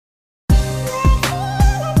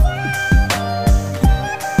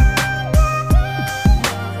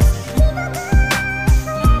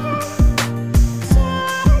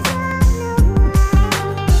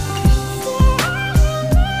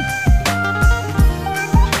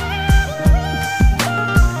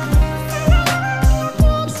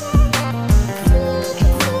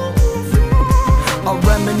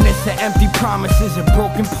promises and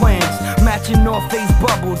broken plans, matching North Face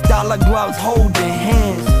bubbles, dollar gloves holding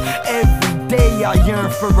hands. Every day I yearn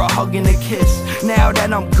for a hug and a kiss. Now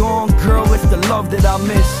that I'm gone, girl, it's the love that I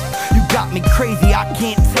miss. You got me crazy, I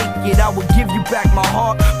can't take it. I would give you back my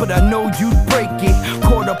heart, but I know you'd break it.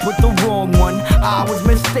 Caught up with the wrong one, I was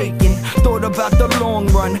mistaken. Thought about the long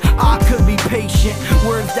run, I could be patient.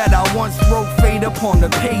 Words that I once wrote fade upon the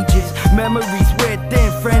pages. Memories wear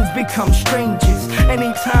thin, friends become strangers.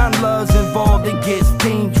 Anytime love's involved, it gets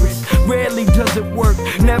dangerous. Rarely does it work,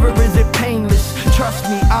 never is it painless. Trust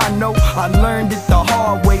me, I know, I learned it the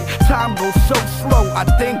hard way. Time goes so slow, I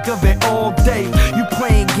think of it all day. You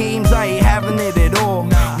playing games, I ain't having it at all.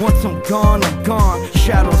 Once I'm gone,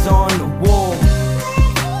 shadows on the wall.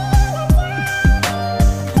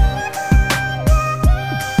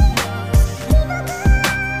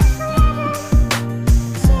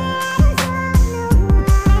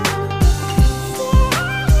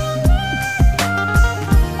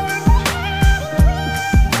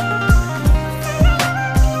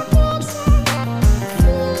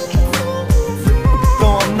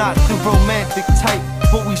 Not the romantic type,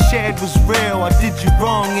 what we shared was real. I did you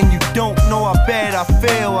wrong and you don't know how bad I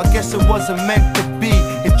feel. I guess it wasn't meant to be,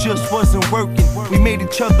 it just wasn't working. We made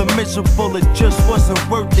each other miserable, it just wasn't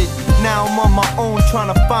worth it. Now I'm on my own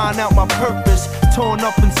trying to find out my purpose. Torn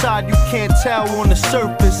up inside, you can't tell on the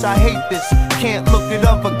surface. I hate this, can't look at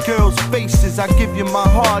other girls' faces. I give you my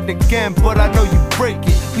heart again, but I know you break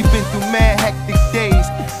it. We've been through mad hectic days,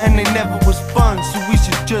 and they never was fun, so we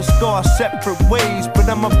should just go our separate ways. But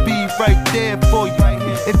I'ma be right there for you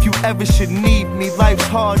if you ever should need me. Life's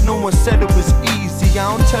hard, no one said it was easy.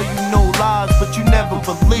 I don't tell you no lies, but you never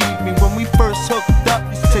believed me. When we first hooked up,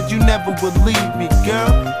 you said you never would leave me.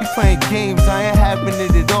 Girl, you playing games, I ain't having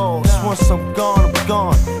it at all. So once I'm gone,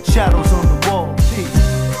 shadows on the wall. Peace.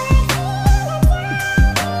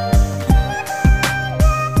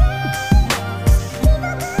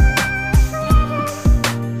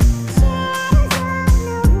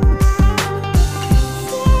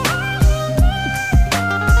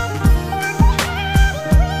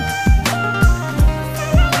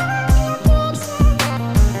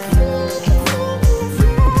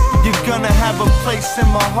 Gonna have a place in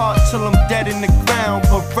my heart till I'm dead in the ground.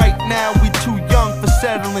 But right now we too young for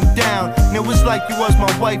settling down. And it was like you was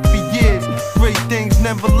my wife for years. Great things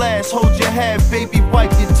never last, hold your head, baby,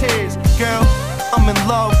 wipe your tears. Girl, I'm in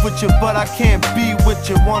love with you, but I can't be with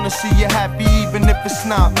you. Wanna see you happy even if it's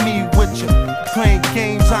not me with you. Playing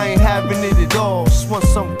games, I ain't having it at all. So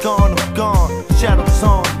once I'm gone, shadows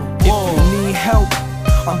on the wall. If you need help,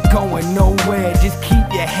 I'm going nowhere, just keep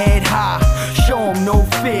your head high. Show them no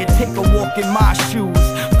fear, take a walk in my shoes.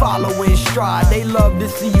 Follow in stride, they love to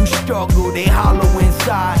see you struggle. They hollow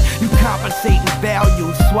inside, you compensating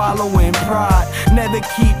values, swallowing pride. Never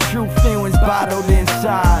keep true feelings bottled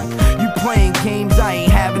inside. You playing games, I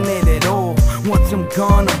ain't having it at all. Once I'm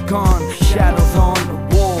gone, shadows on